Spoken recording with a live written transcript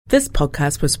This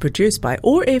podcast was produced by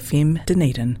OAR FM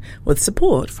Dunedin with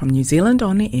support from New Zealand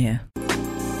On Air.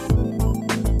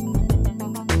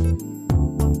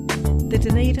 The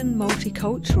Dunedin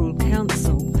Multicultural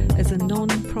Council is a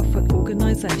non-profit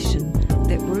organisation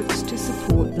that works to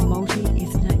support the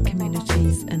multi-ethnic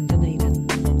communities in Dunedin.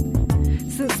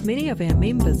 Since many of our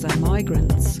members are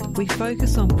migrants, we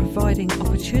focus on providing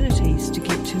opportunities to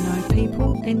get to know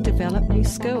people and develop new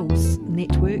skills,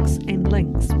 networks and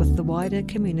links with the wider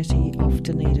community of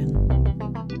Dunedin.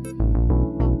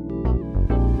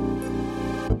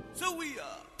 So we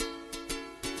are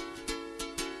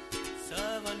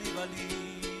Savali-Vali,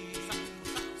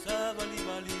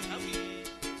 Savali-Vali,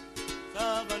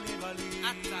 Savali-Vali,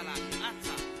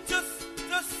 just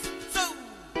so.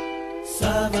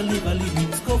 Savali-Vali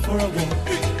means go for a walk.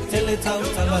 Tell it out,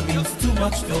 Tala means too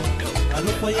much talk. I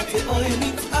look for you, say, oh, it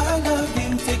means I love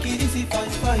you. Take it easy, fight.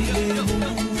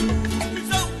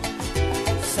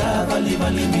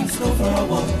 Savali-Vali means go for a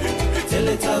walk. Tell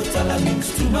it out, Tala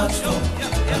means too much talk.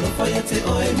 I look for you, say,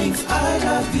 oh, it means I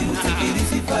love you. Take it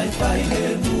easy, fight.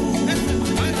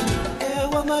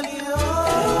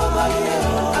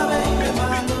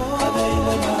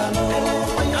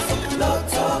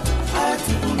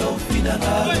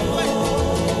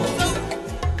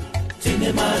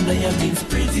 Chinemanda means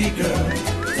pretty girl.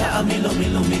 Ta'amilo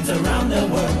means around the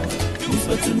world.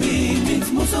 Whisper to me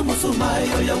means muso my.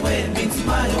 Oh your way means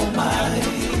my oh my.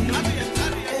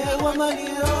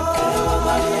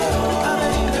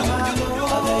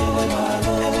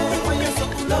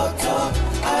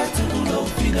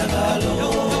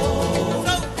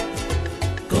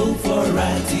 Go for a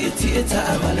ride, theater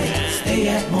avale. Stay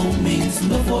at home means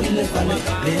no for ile vale.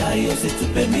 Le ayo se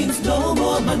tupe means no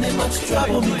more money, much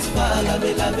trouble means fala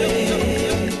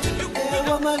lave.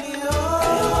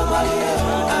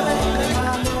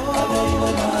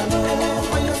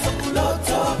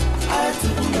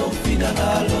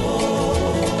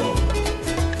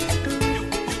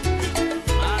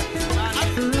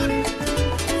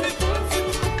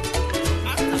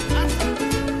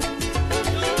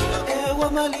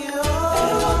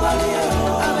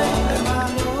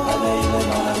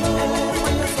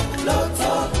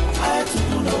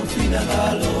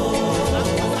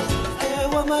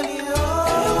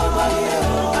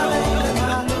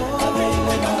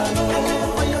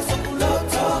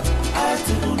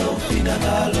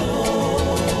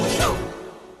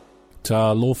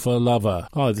 Ta Lofa Lava.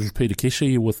 Hi, this is Peter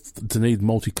Keshe with Dunedin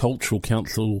Multicultural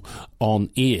Council on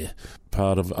Air,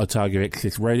 part of Otago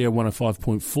Access Radio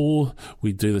 105.4.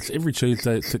 We do this every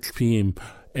Tuesday at 6 p.m.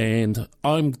 and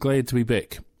I'm glad to be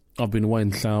back. I've been away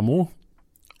in Samoa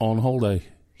on holiday.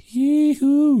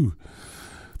 Yee-hoo!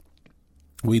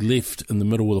 We left in the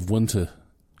middle of winter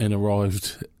and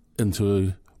arrived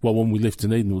into, when we left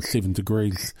Dunedin it was 7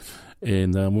 degrees.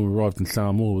 And when we arrived in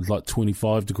Samoa, it was like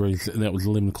 25 degrees, and that was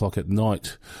 11 o'clock at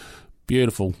night.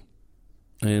 Beautiful.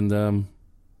 And,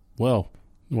 what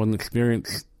an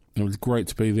experience. It was great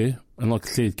to be there. And like I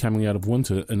said, coming out of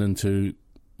winter and into,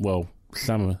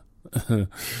 summer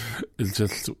is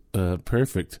just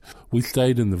perfect. We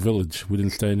stayed in the village. We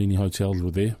didn't stay in any hotels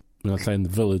over there. When I say in the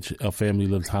village, our family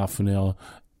lives half an hour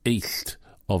east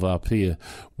of Apia,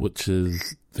 which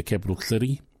is the capital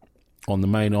city on the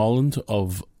main island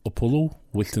of Upolo,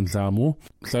 Western Samoa.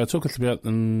 So it took us about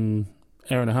an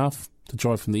hour and a half to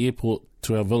drive from the airport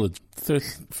to our village.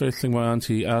 First thing my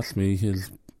auntie asked me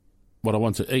is what I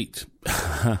want to eat.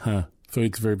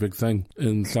 Food's a very big thing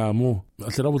in Samoa. I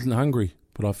said I wasn't hungry,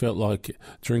 but I felt like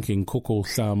drinking koko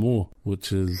Samoa,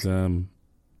 which is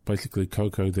basically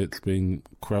cocoa that's been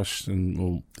crushed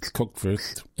and it's cooked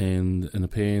first and in a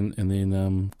pan and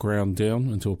then ground down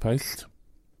into a paste.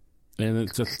 And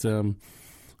it's just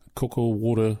cocoa,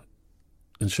 water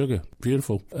and sugar.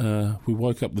 Beautiful. We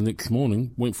woke up the next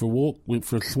morning, went for a walk, went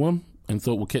for a swim and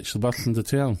thought we'll catch the bus into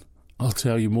town. I'll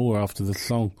tell you more after this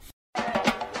song.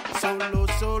 Solo,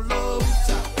 solo.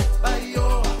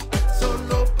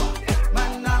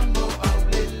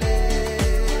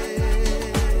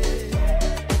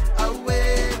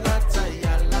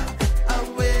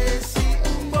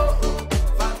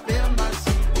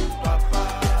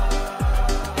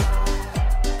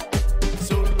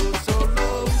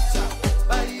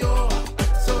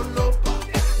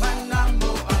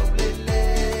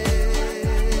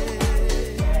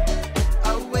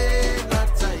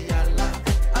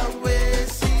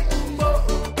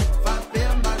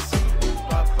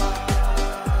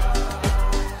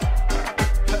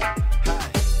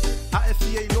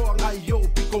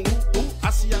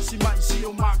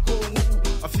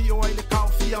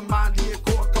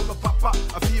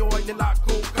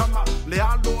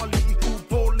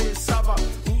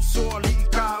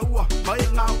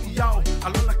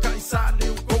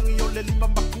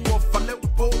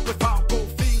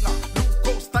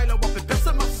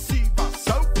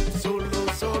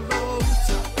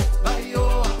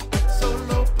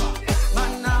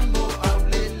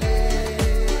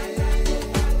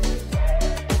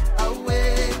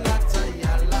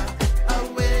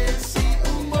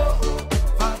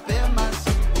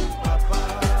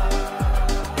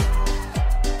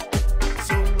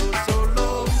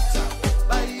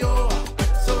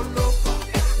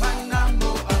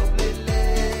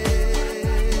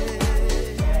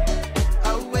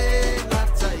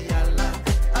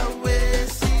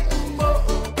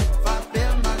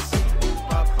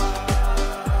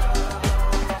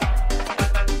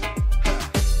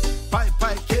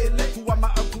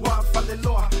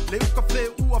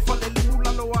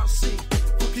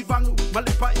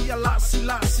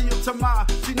 la si o tama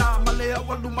tina malea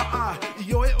waluma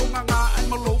io e onganga ai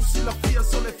malo sila fia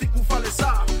so le fiku fale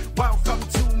sa. Welcome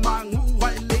to Mangu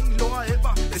wai leilo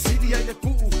eva le city ai le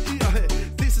ku ia he.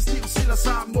 This is new sila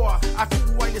Samoa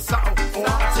aku ai le sao o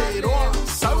te roa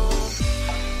sao.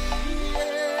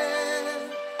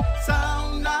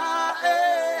 Sauna e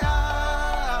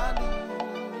ani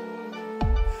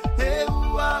he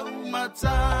ua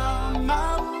umata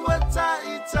mauata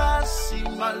ita si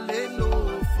malelo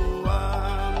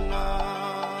fuanga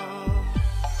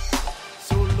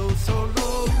solo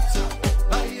ta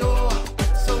bayoa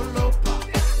solo pa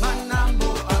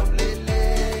manamo aulele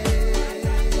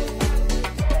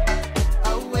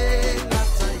awe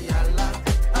natayala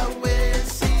awe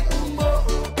si umo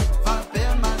va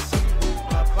per masi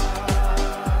papa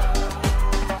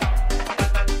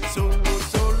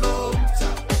solo ta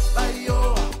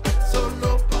bayoa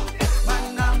solo pa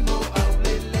manamo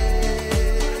aulele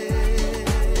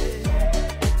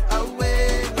awe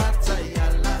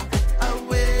natayala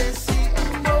awe si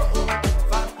umo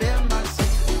va per masi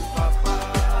papa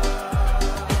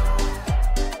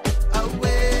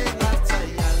awe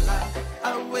natayala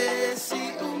awe si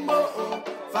umo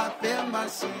va per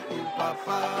masi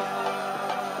papa.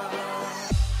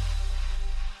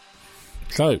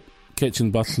 So, catching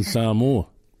the bus in Samoa.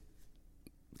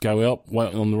 Go out,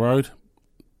 wait on the road.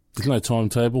 There's no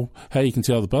timetable. How you can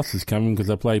tell the bus is coming because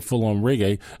they play full-on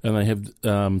reggae and they have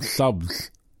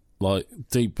subs, like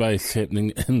deep bass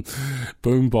happening and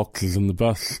boom boxes in the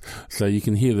bus. So you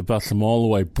can hear the bus a mile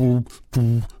away. Boo,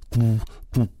 boo, boo,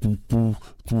 boo, boo, boo,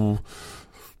 boo.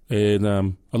 And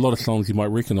a lot of songs you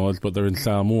might recognise, but they're in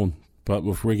Samoan. But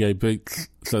with reggae beats,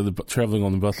 so the travelling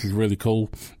on the bus is really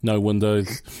cool. No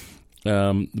windows.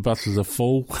 The buses are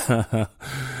full.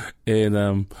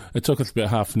 And it took us about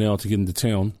half an hour to get into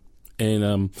town.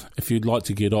 And if you'd like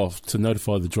to get off, to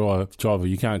notify the driver,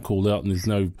 you can't call out and there's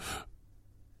no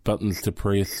buttons to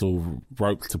press or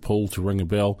ropes to pull to ring a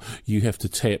bell. You have to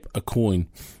tap a coin,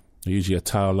 usually a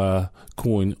tala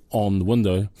coin, on the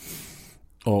window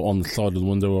or on the side of the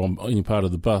window or on any part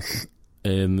of the bus,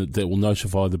 and that will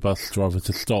notify the bus driver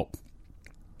to stop.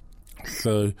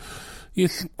 So,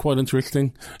 yes, quite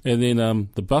interesting. And then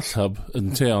the bus hub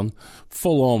in town,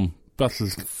 full on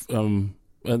buses, and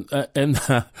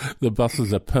the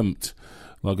buses are pimped.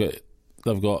 Like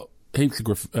they've got heaps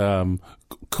of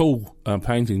cool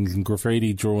paintings and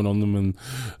graffiti drawn on them,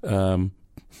 and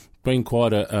being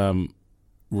quite a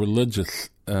religious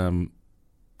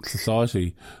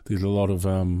society, there's a lot of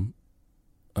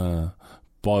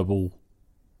Bible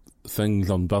things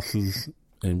on buses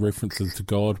and references to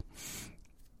God.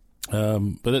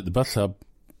 But at the bus hub,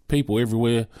 people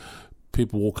everywhere,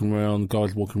 people walking around,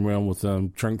 guys walking around with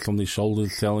drinks on their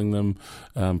shoulders, selling them,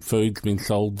 food's being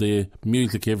sold there,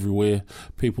 music everywhere,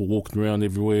 people walking around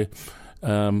everywhere,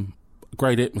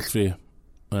 great atmosphere.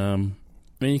 And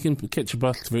you can catch a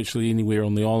bus virtually anywhere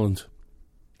on the island.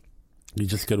 You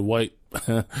just got to wait.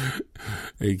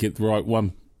 You get the right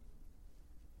one.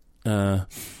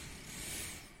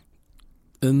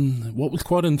 And what was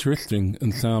quite interesting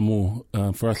in Samoa,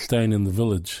 for us staying in the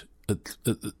village, it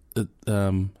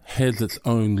has its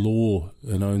own law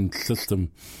and own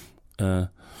system. In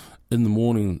the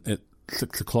morning at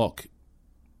 6 o'clock,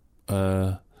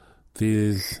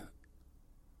 there's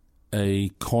a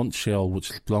conch shell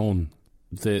which is blown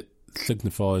that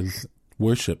signifies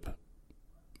worship.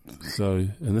 So,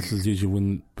 and this is usually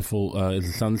when before as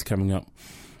the sun's coming up,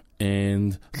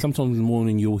 and sometimes in the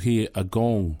morning you'll hear a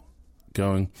gong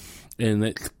going, and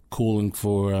that's calling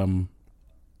for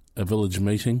a village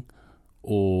meeting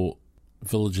or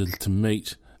villagers to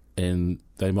meet, and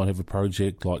they might have a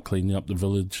project like cleaning up the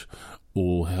village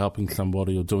or helping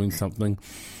somebody or doing something.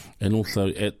 And also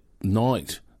at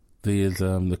night there's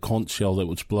the conch shell that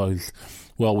which blows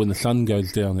when the sun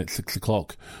goes down at 6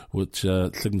 o'clock, which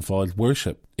signifies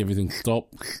worship. Everything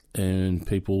stops and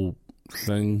people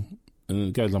sing, and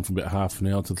it goes on for about half an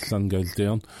hour till the sun goes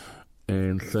down,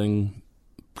 and sing,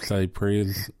 say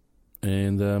prayers,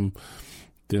 and then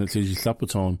it's usually supper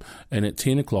time. And at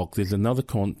 10 o'clock there's another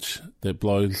conch that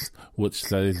blows, which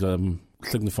says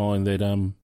signifying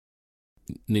that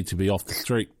need to be off the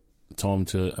street, time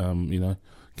to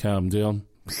calm down,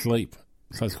 sleep.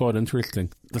 So it's quite interesting.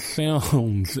 The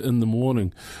sounds in the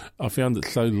morning, I found it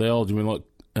so loud. I mean, like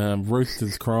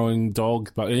roosters crowing,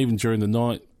 dogs, but even during the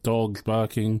night, dogs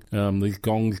barking, these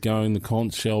gongs going, the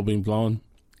conch shell being blown.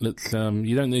 It's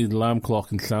you don't need an alarm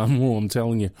clock in Samoa, I'm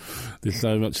telling you. There's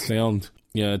so much sound.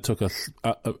 Yeah, it took us,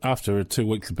 after 2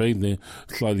 weeks of being there,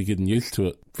 slowly getting used to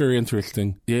it. Very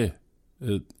interesting. Yeah,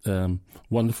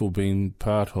 wonderful being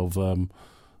part of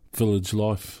village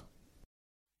life.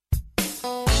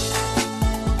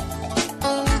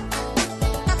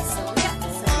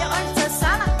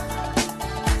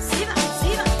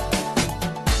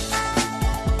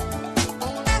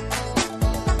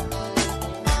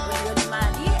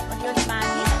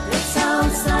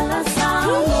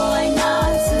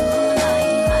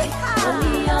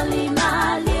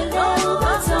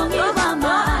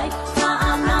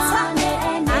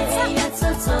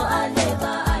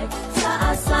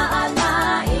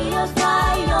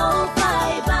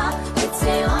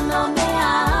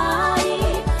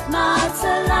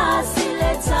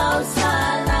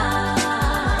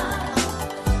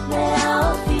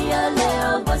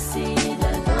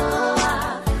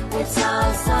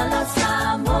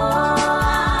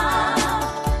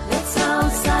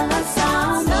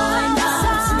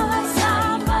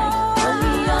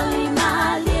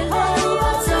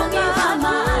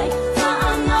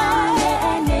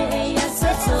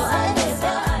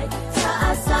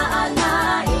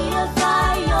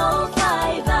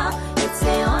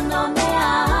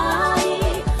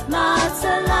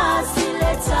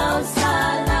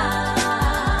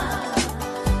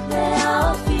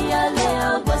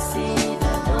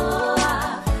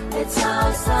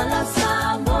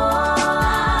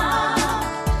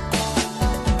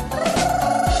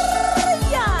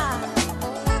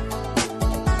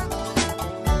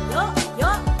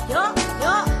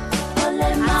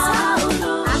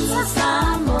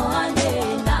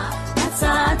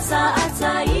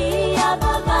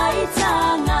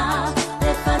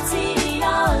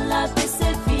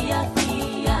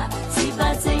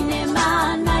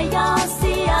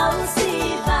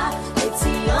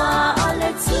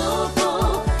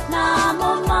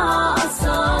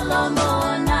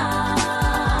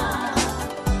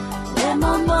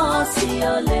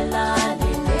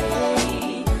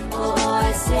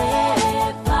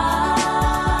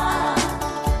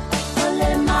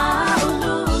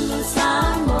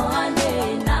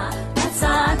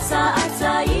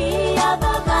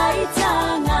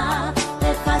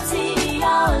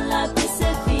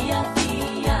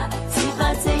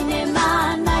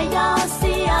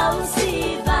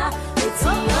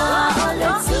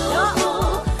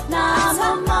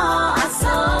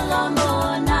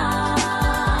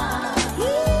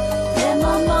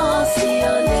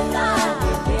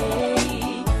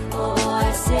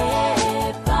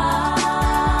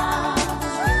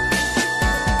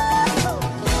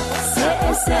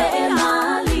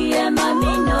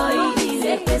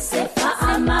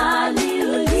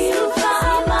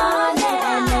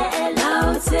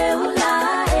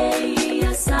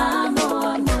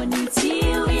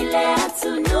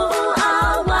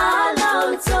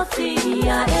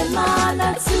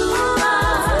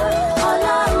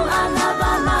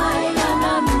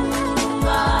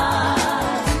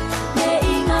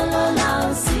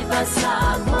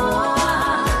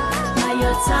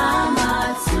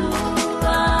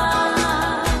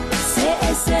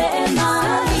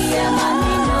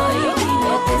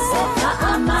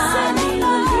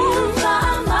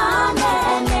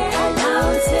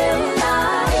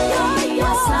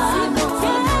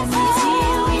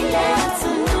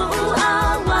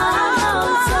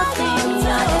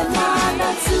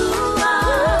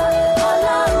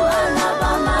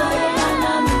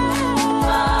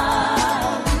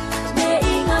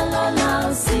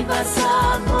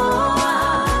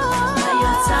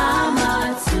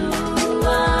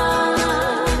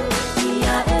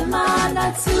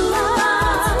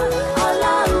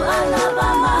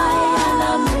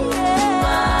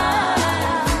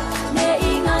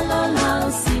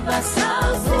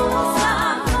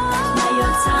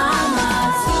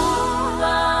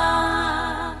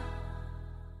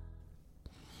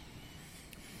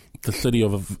 The city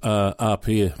of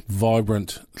Apia,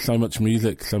 vibrant, so much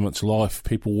music, so much life,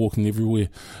 people walking everywhere,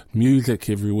 music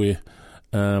everywhere.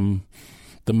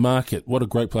 The market, what a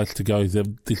great place to go.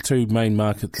 There's two main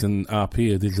markets in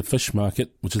Apia. There's the fish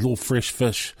market, which is all fresh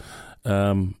fish,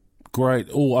 great,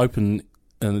 all open,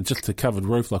 and just a covered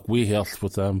roof, like warehouse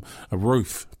with a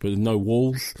roof, but no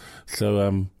walls,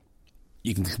 so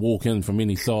you can just walk in from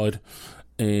any side,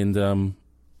 and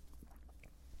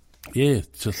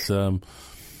just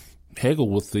haggle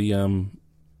with the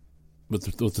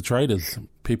traders.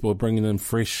 People are bringing in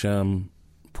fresh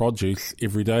produce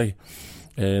every day,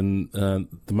 and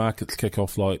the markets kick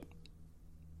off like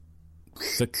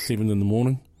 6, 7 in the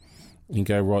morning and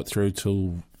go right through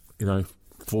till 4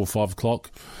 or 5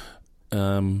 o'clock.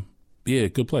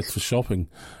 Good place for shopping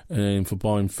and for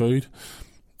buying food.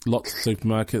 Lots of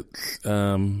supermarkets.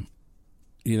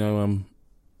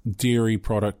 Dairy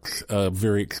products are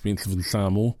very expensive in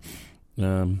Samoa.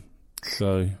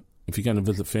 So if you're going to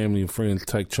visit family and friends,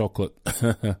 take chocolate.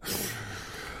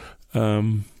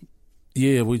 We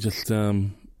just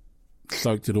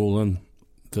soaked it all in,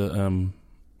 the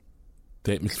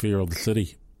atmosphere of the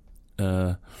city.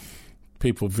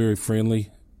 People are very friendly.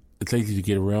 It's easy to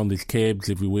get around. There's cabs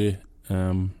everywhere,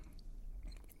 and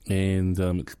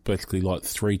it's basically like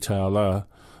 3 taala,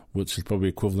 which is probably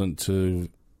equivalent to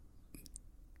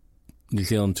New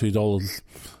Zealand $2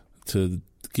 to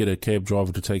get a cab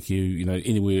driver to take you,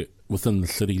 anywhere within the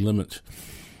city limit.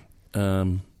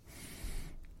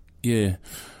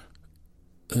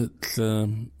 It's a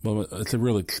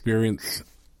real experience,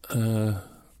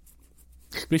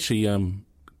 especially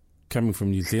coming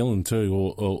from New Zealand too,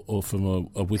 or from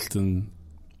a Western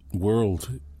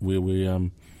world where we are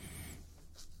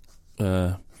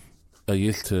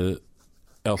used to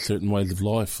our certain ways of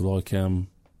life, like our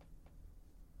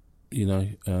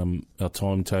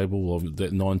timetable of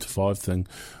that 9 to 5 thing,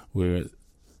 where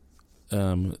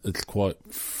it's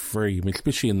quite free. I mean,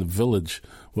 especially in the village.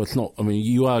 Well, it's not. I mean,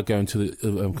 you are going to the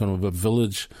kind of a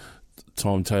village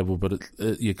timetable, but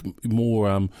you're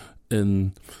more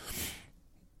in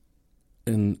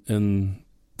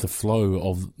the flow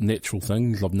of natural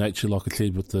things, of nature. Like I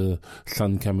said, with the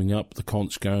sun coming up, the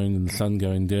conch going, and the sun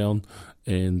going down,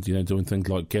 and doing things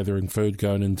like gathering food,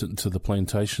 going into the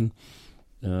plantation.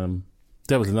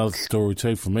 That was another story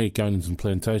too for me. Going into the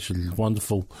plantation is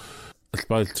wonderful. I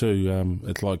suppose too,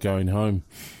 it's like going home,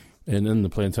 and in the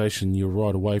plantation you're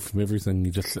right away from everything.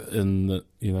 You're just in the,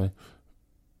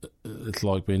 it's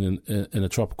like being in a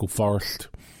tropical forest.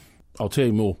 I'll tell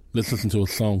you more. Let's listen to a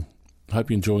song. Hope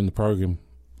you're enjoying the program.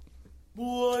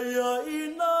 Mua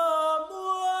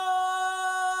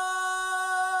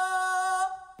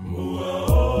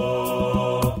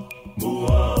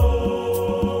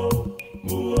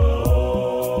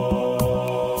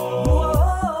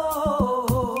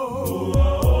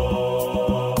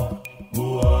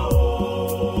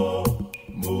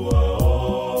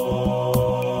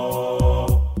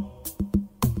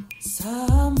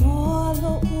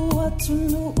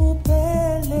tunu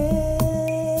upele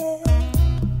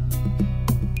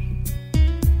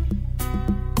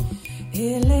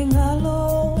ele ngalo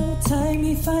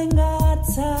taimi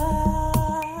faingata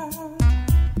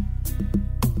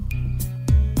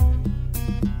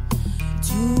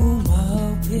tu mau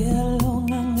pelo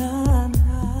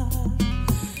ngangana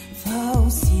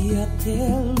fausia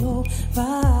pelo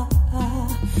va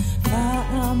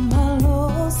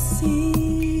amalosi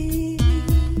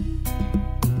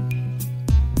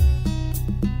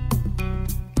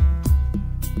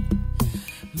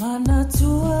mana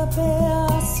tua bea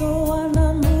so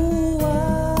anamua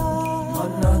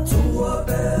mana tua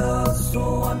bea so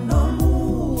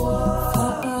anamua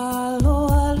alo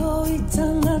alo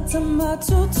itangata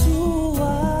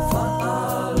matutua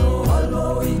alo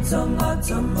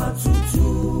itangata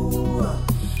matutua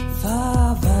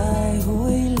vai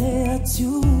hoile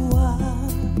atua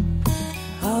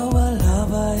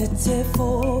awalava ete fo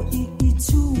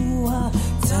itua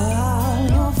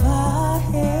talova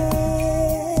he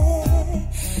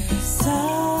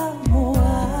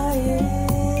Samoa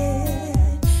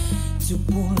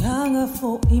tupulanga fo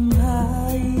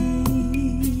imai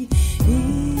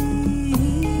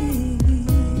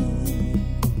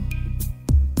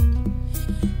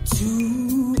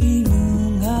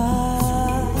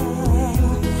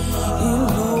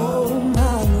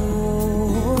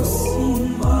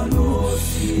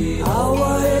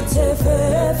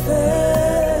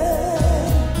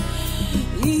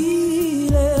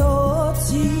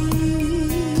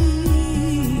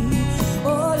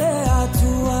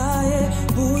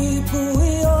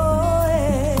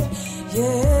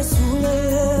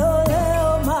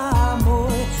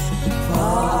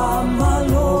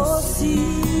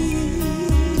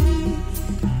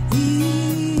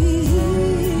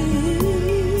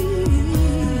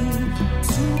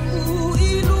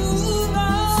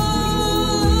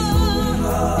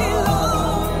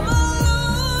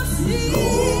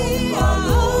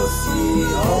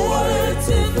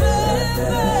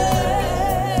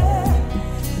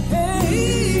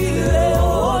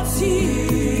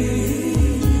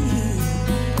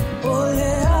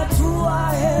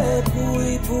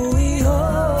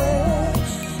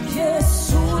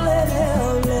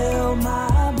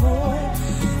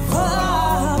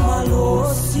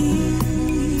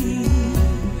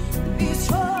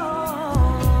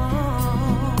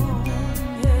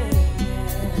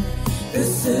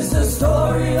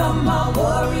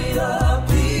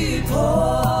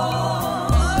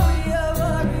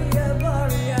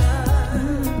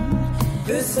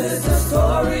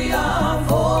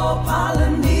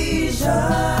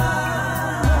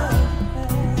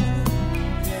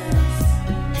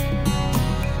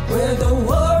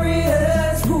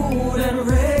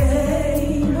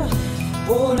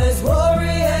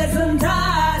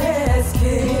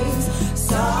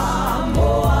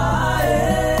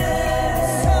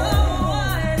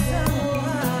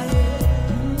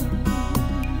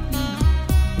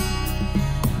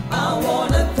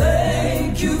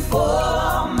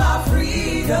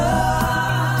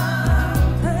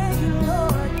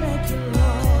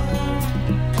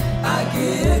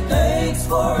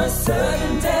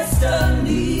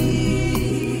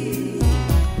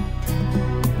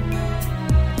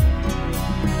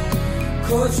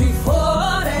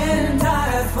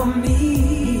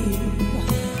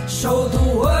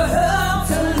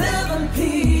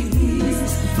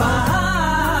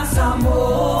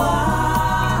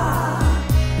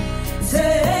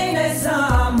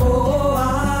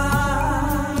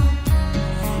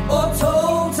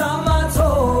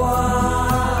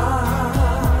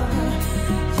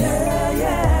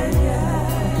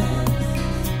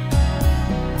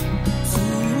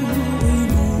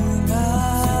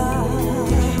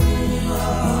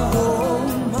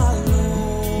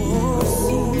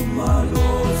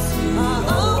Malo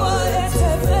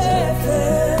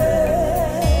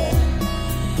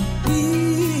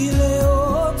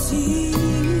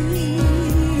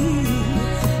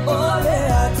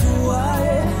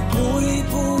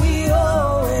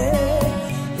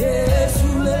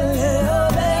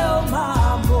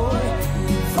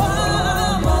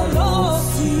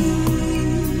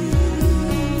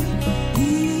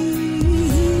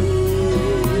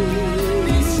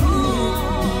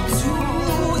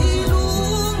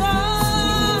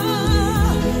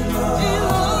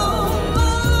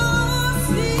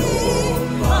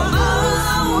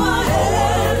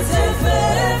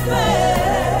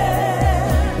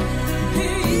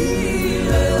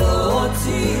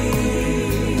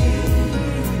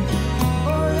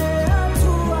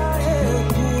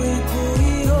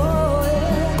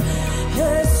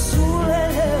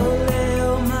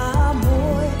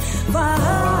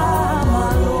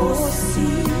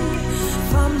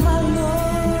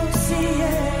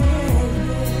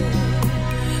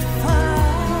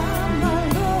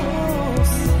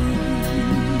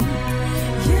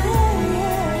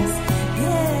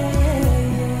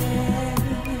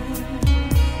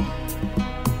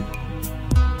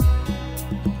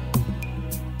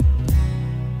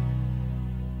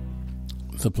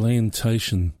The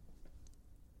plantation.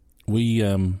 We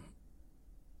have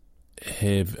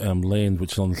land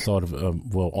which is on the side of,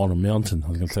 on a mountain, I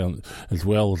was going to say, as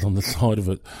well as on the side of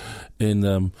it.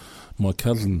 And my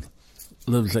cousin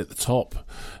lives at the top,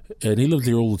 and he lives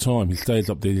there all the time. He stays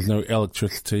up there. There's no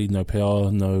electricity, no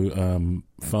power, no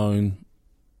phone,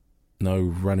 no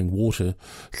running water.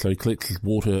 So he collects his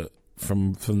water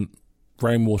from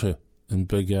rainwater in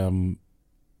big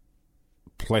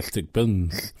plastic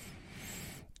bins.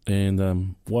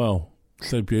 And, wow,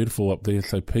 so beautiful up there,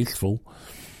 so peaceful.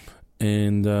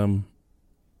 And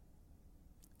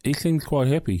he seems quite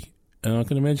happy. And I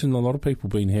can imagine a lot of people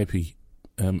being happy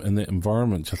in that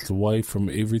environment, just away from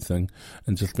everything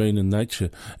and just being in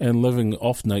nature and living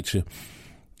off nature.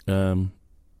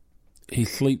 He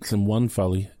sleeps in one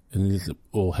whale,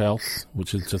 or house,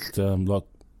 which is just like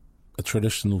a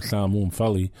traditional Samoan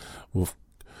whale with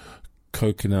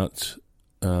coconut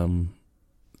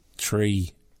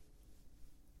tree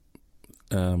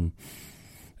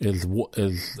as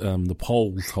the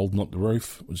poles holding up the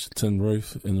roof, which is a tin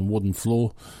roof, and a wooden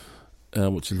floor,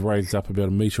 which is raised up about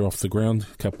 1 metre off the ground,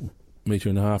 a couple metre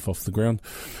and a half off the ground.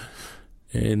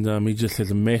 And he just has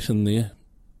a mat in there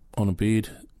on a bed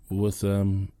with,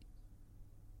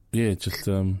 just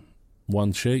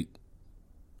one sheet.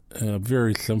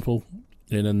 Very simple.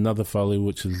 And another whale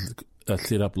which is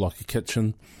set up like a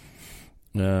kitchen.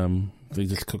 He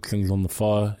just cooks things on the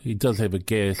fire. He does have a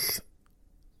gas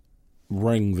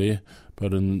ring there, but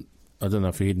I don't know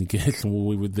if he had any gas while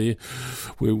we were there.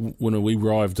 When we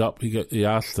arrived up, he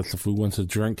asked us if we wanted a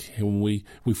drink, and we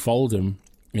followed him,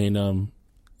 and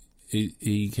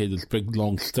he had this big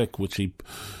long stick which he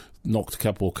knocked a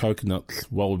couple of coconuts,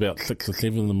 about 6 or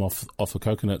 7 of them off a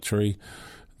coconut tree,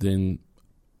 then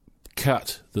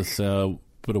cut this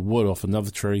bit of wood off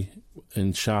another tree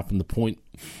and sharpened the point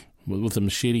with a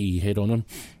machete he had on him,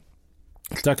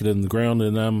 stuck it in the ground,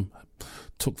 and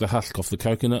took the husk off the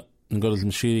coconut and got his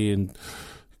machete and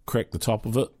cracked the top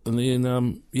of it. And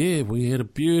then, we had a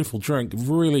beautiful drink.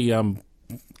 Really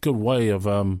good way of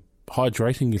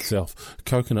hydrating yourself.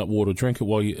 Coconut water. Drink it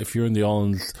if you're in the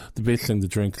islands. The best thing to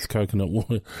drink is coconut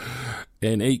water.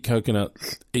 And eat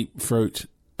coconuts, eat fruit.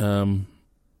 It's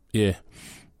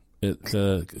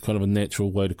kind of a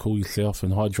natural way to cool yourself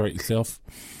and hydrate yourself.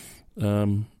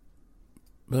 But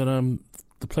the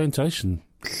plantation,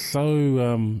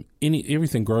 so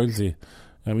everything grows there.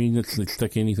 I mean, you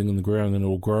stick anything in the ground and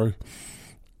it'll grow.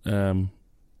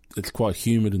 It's quite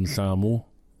humid in Samoa.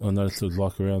 I noticed it was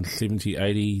like around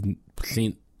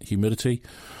 70-80% humidity.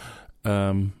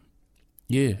 And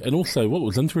also what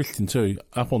was interesting too,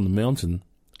 up on the mountain,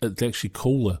 it's actually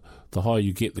cooler. The higher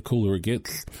you get, the cooler it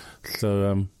gets.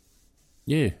 So,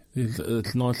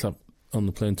 it's nice up on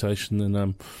the plantation,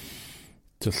 and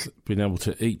just being able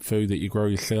to eat food that you grow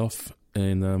yourself,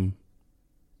 and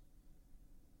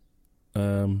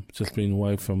just being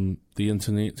away from the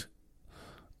internet,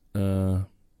 looking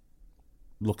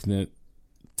at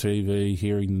TV,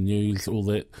 hearing the news, all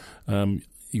that.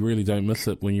 You really don't miss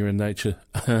it when you're in nature.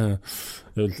 It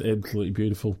was absolutely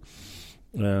beautiful.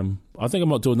 I think I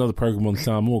might do another program on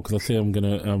Samoa, because I see I'm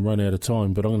going to run out of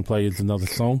time, but I'm going to play another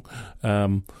song.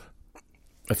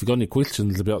 If you've got any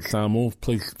questions about Samoa,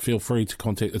 please feel free to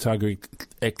contact Otago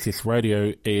Access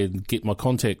Radio and get my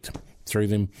contact through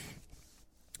them.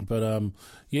 But,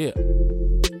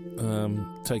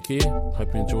 take care.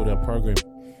 Hope you enjoyed our program.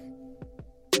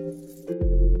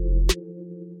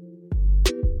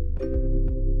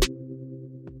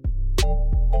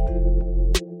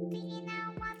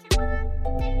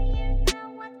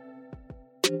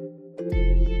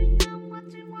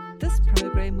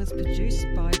 Was produced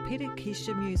by Peter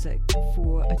Kesha Music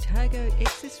for Otago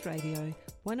Access Radio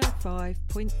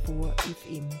 105.4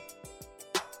 FM.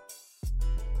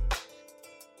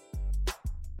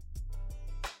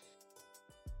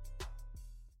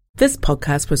 This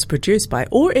podcast was produced by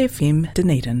OAR FM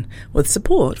Dunedin with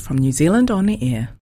support from New Zealand On the Air.